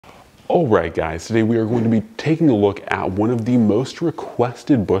Alright guys, today we are going to be taking a look at one of the most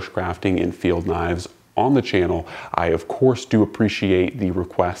requested bushcrafting and field knives on the channel. I of course do appreciate the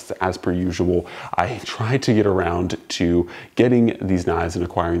requests as per usual. I try to get around to getting these knives and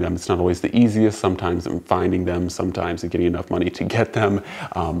acquiring them. It's not always the easiest. Sometimes I'm finding them, sometimes I'm getting enough money to get them.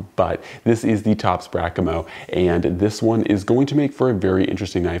 But this is the Tops Bracamo, and this one is going to make for a very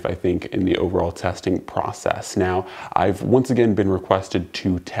interesting knife, I think, in the overall testing process. Now, I've once again been requested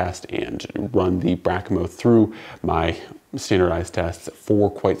to test and run the Bracamo through my standardized tests for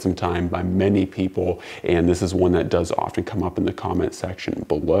quite some time by many people, and this is one that does often come up in the comment section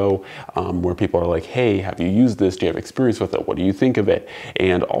below, where people are like, hey, have you used this? Do you have experience with it? What do you think of it?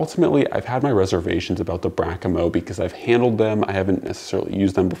 And ultimately, I've had my reservations about the Bracamo because I've handled them. I haven't necessarily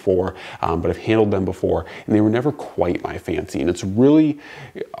used them before, but I've handled them before, and they were never quite my fancy. And it's really,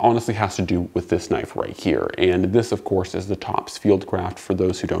 honestly, has to do with this knife right here. And this, of course, is the Tops Fieldcraft. For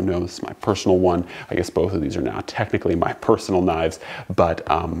those who don't know, this is my personal one. I guess both of these are now technically my personal knives, but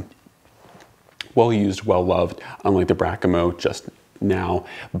well used, well loved, unlike the Bracamo just now.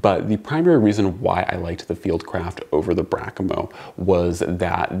 But the primary reason why I liked the Fieldcraft over the Bracamo was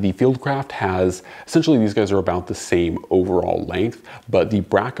that the Fieldcraft has, essentially these guys are about the same overall length, but the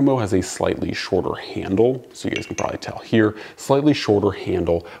Bracamo has a slightly shorter handle. So you guys can probably tell here, slightly shorter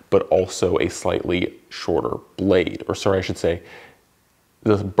handle, but also a slightly shorter blade, or sorry, I should say,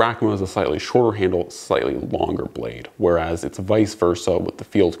 the Bracamo has a slightly shorter handle, slightly longer blade, whereas it's vice versa with the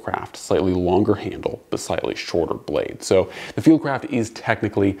Fieldcraft, slightly longer handle, but slightly shorter blade. So the Fieldcraft is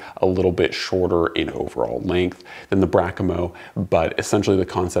technically a little bit shorter in overall length than the Bracamo, but essentially the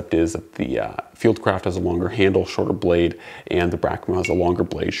concept is that the Fieldcraft has a longer handle, shorter blade, and the Bracamo has a longer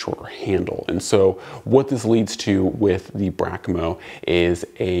blade, shorter handle. And so what this leads to with the Bracamo is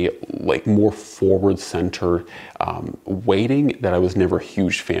a more forward center weighting that I was never a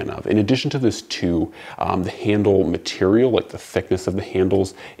huge fan of. In addition to this too, the handle material, like the thickness of the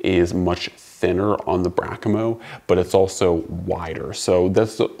handles, is much thinner on the Bracamo, but it's also wider. So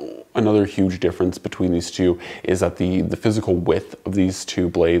that's another huge difference between these two, is that the physical width of these two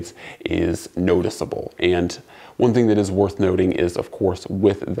blades is noticeable. And one thing that is worth noting is, of course,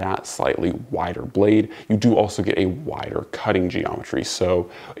 with that slightly wider blade, you do also get a wider cutting geometry.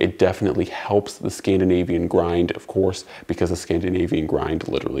 So it definitely helps the Scandinavian grind, of course, because the Scandinavian grind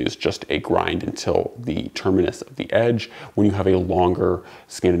literally is just a grind until the terminus of the edge. When you have a longer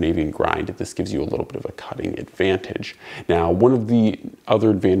Scandinavian grind, this gives you a little bit of a cutting advantage. Now, one of the other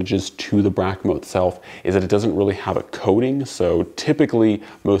advantages to the Bracamo itself is that it doesn't really have a coating. So typically,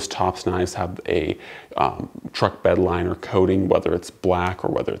 most Tops knives have a truck bed liner coating, whether it's black or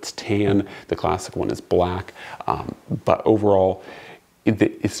whether it's tan. The classic one is black, but overall,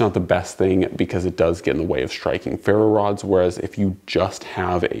 it's not the best thing because it does get in the way of striking ferro rods, whereas if you just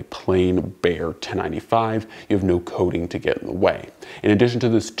have a plain bare 1095, you have no coating to get in the way. In addition to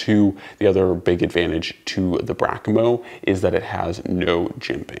this too, the other big advantage to the Bracamo is that it has no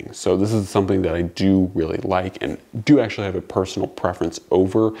jimping. So this is something that I do really like and do actually have a personal preference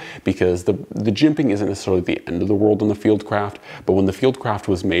over, because the jimping isn't necessarily the end of the world in the Fieldcraft, but when the Fieldcraft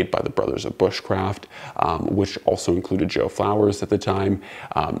was made by the brothers of Bushcraft, which also included Joe Flowers at the time,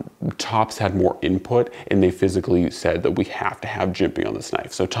 Tops had more input, and they physically said that we have to have jimping on this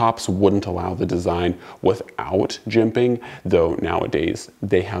knife. So Tops wouldn't allow the design without jimping, though nowadays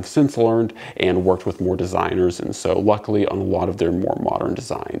they have since learned and worked with more designers, and so luckily on a lot of their more modern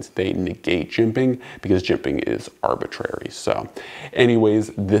designs they negate jimping because jimping is arbitrary. So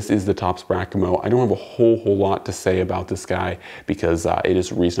anyways, this is the Tops Bracamo. I don't have a whole lot to say about this guy because it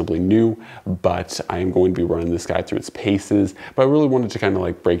is reasonably new, but I am going to be running this guy through its paces. But I really wanted to kind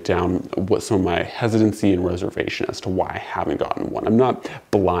of break down what some of my hesitancy and reservation as to why I haven't gotten one. I'm not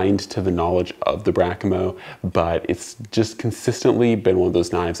blind to the knowledge of the Bracamo, but it's just consistently been one of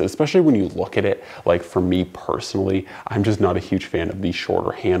those knives that, especially when you look at it, like for me personally, I'm just not a huge fan of the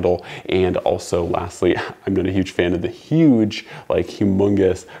shorter handle. And also lastly, I'm not a huge fan of the huge,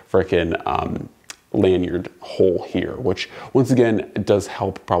 humongous frickin' lanyard hole here, which once again does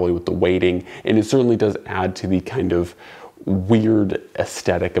help probably with the weighting, and it certainly does add to the kind of weird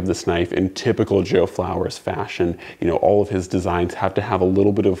aesthetic of this knife in typical Joe Flowers fashion. You know, all of his designs have to have a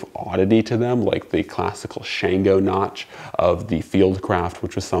little bit of oddity to them, like the classical Shango notch of the Fieldcraft,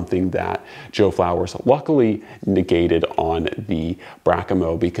 which was something that Joe Flowers luckily negated on the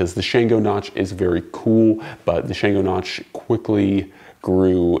Bracamo, because the Shango notch is very cool, but the Shango notch quickly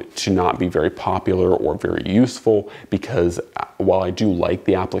grew to not be very popular or very useful, because while I do like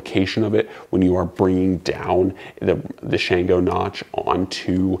the application of it, when you are bringing down the Shango notch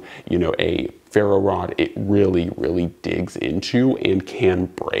onto, you know, a ferro rod, it really digs into and can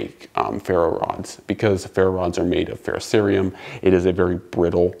break ferro rods, because ferro rods are made of ferrocerium. It is a very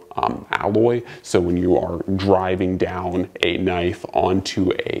brittle alloy, so when you are driving down a knife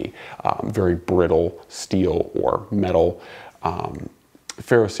onto a very brittle steel or metal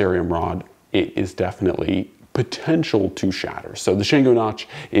ferrocerium rod, it is definitely potential to shatter. So the Shango notch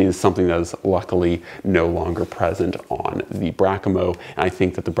is something that is luckily no longer present on the Brakamo, and I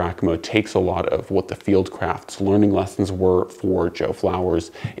think that the Brakamo takes a lot of what the Fieldcraft's learning lessons were for Joe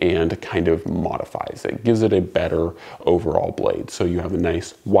Flowers and kind of modifies it, gives it a better overall blade. So you have a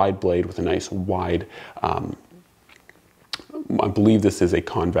nice wide blade with a nice wide I believe this is a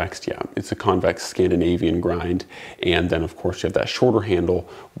convex, yeah, it's a convex Scandinavian grind. And then of course you have that shorter handle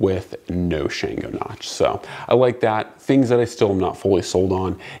with no Shango notch. So I like that. Things that I still am not fully sold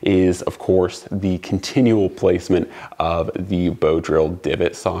on is of course the continual placement of the bow drill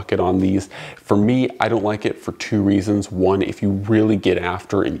divot socket on these. For me, I don't like it for two reasons. One, if you really get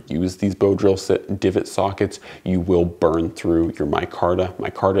after and use these bow drill divot sockets, you will burn through your micarta.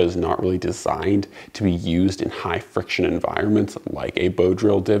 Micarta is not really designed to be used in high friction environments like a bow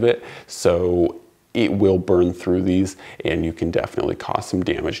drill divot, so it will burn through these and you can definitely cause some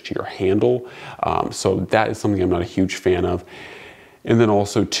damage to your handle. So that is something I'm not a huge fan of. And then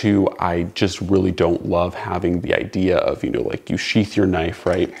also too, I just really don't love having the idea of, you know, like you sheath your knife,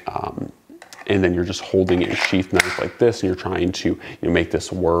 right? And then you're just holding a sheath knife like this and you're trying to, you know, make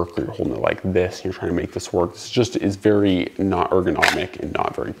this work, or you're holding it like this and you're trying to make this work. This just is very not ergonomic and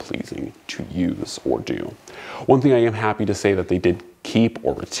not very pleasing to use or do. One thing I am happy to say that they did keep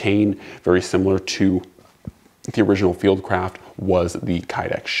or retain, very similar to the original Fieldcraft, was the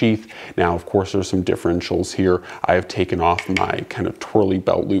Kydex sheath. Now, of course, there's some differentials here. I have taken off my kind of twirly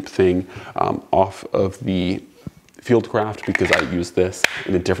belt loop thing off of the Fieldcraft because I use this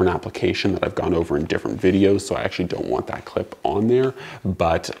in a different application that I've gone over in different videos, so I actually don't want that clip on there,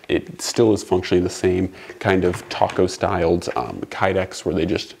 but it still is functionally the same kind of taco styled Kydex, where they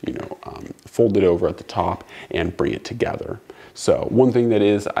just, you know, fold it over at the top and bring it together. So one thing that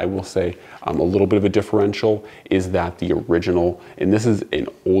is, I will say, a little bit of a differential is that the original, and this is an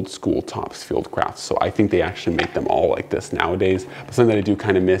old school Tops Fieldcraft, so I think they actually make them all like this nowadays. But something that I do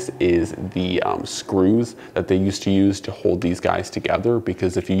kind of miss is the screws that they used to use to hold these guys together,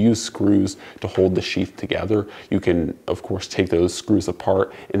 because if you use screws to hold the sheath together, you can, of course, take those screws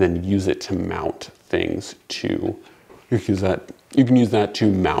apart and then use it to mount things to, you can use that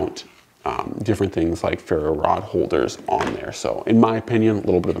to mount different things like ferro rod holders on there. So in my opinion, a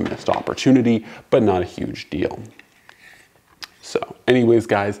little bit of a missed opportunity, but not a huge deal. So anyways,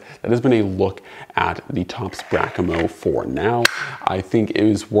 guys, that has been a look at the Tops Brakamo for now. I think it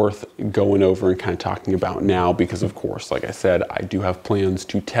is worth going over and kind of talking about now because, of course, like I said, I do have plans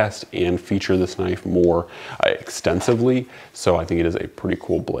to test and feature this knife more extensively. So I think it is a pretty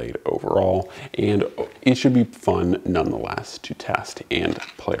cool blade overall, and it should be fun nonetheless to test and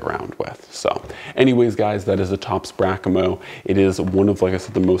play around with. So anyways, guys, that is the Tops Brakamo. It is one of, like I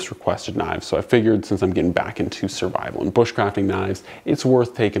said, the most requested knives. So I figured since I'm getting back into survival and bushcrafting knives, it's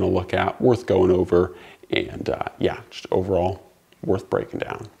worth taking a look at, worth going over, and yeah, just overall worth breaking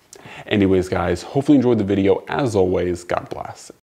down. Anyways, guys, hopefully you enjoyed the video. As always, God bless.